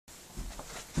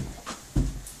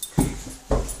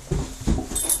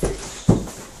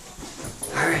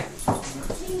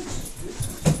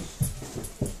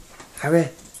Harry.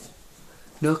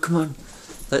 No, come on.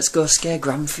 Let's go scare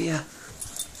Gran for you.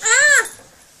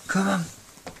 Come on.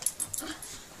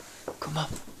 Come on.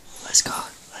 Let's go.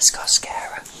 Let's go scare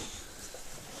her.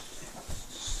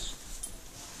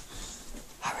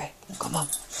 Harry, come on.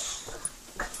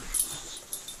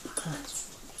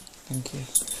 Thank you.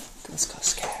 Let's go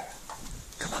scare her.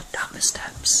 Come on, down the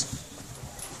steps.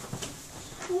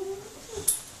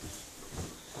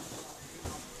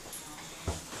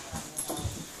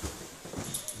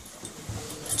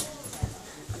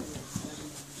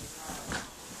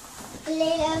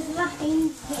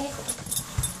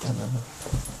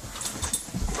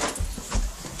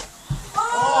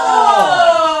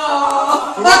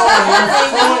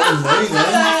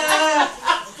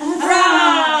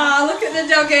 Look at the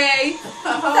doggy.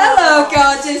 Hello,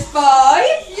 gorgeous boy.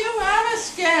 You are a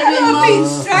scary I've been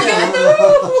straggling the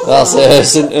room. That's it,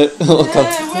 isn't it? Oh, God.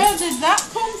 Where did that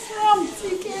come from?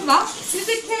 You came back. Did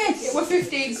the cake? It was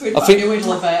 15 quid. I think. You would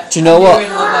love it. Do you know what?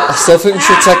 I still think we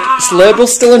should take. It's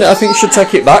label's still in it. I think we should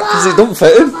take it back because it don't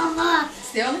fit him.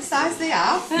 It's the only size they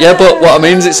have. Yeah, but what I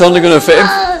mean is it's only going to fit him.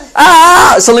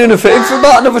 Ah! It's only going to fit him for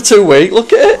about another 2 weeks.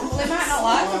 Look at it. They might not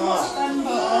like them much then,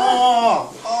 but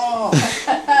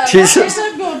Jesus. It's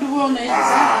a good one, isn't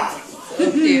it?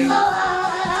 so cute.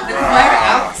 They can wear it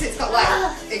out because it's got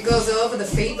like it goes over the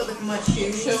feet, but they can wear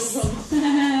shoes.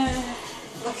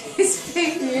 Look at his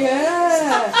feet.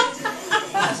 Yeah.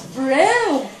 That's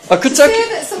brilliant. I could Say take.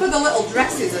 that some of the little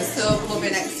dresses are so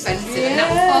blooming expensive, and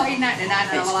that Yeah. was $14.99,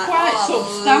 and It's I'm like, quite oh, I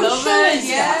substantial, love it. isn't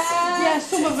Yeah. it? Yeah,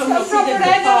 some of them Got a look proper as if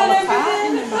head they fall on and apart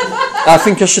in a minute. I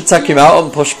think I should take him out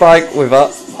on push bike with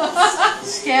that.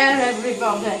 Scare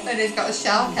everybody. And he's got a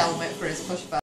shark helmet for his push bike.